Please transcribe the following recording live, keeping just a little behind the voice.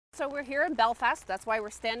So we're here in Belfast, that's why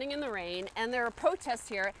we're standing in the rain, and there are protests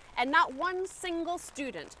here, and not one single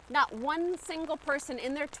student, not one single person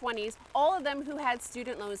in their 20s, all of them who had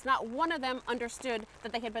student loans, not one of them understood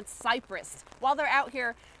that they had been Cyprused while they're out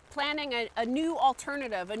here planning a new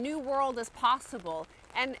alternative, a new world is possible.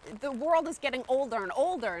 And the world is getting older and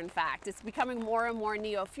older, in fact. It's becoming more and more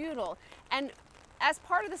neo-feudal. And as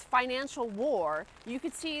part of this financial war, you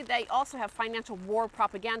could see they also have financial war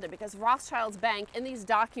propaganda, because Rothschild's bank in these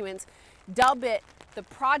documents dub it the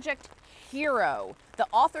Project Hero. The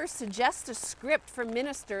authors suggest a script for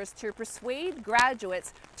ministers to persuade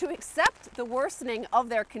graduates to accept the worsening of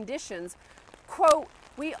their conditions. Quote,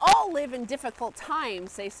 "We all live in difficult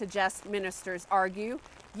times," they suggest, ministers argue.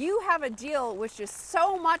 "You have a deal which is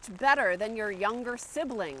so much better than your younger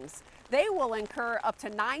siblings. They will incur up to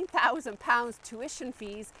 £9,000 tuition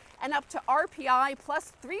fees and up to RPI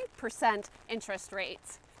plus 3% interest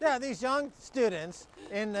rates." Yeah, these young students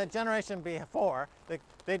in the generation before,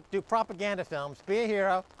 they do propaganda films, be a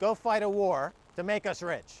hero, go fight a war to make us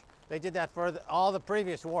rich. They did that for all the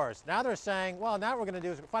previous wars. Now they're saying, well, now what we're going to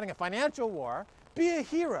do is we're fighting a financial war, be a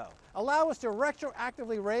hero. Allow us to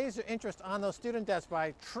retroactively raise the interest on those student debts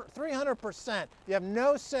by 300%. You have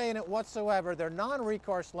no say in it whatsoever. They're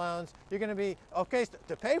non-recourse loans. You're going to be, okay,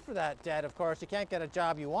 to pay for that debt, of course, you can't get a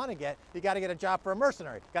job you want to get. You got to get a job for a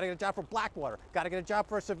mercenary. Got to get a job for Blackwater. Got to get a job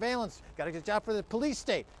for a surveillance. Got to get a job for the police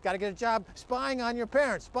state. Got to get a job spying on your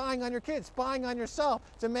parents, spying on your kids, spying on yourself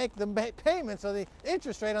to make the payments of the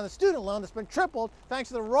interest rate on the student loan that's been tripled thanks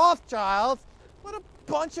to the Rothschilds. What a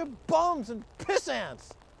bunch of bums and piss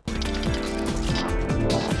ants.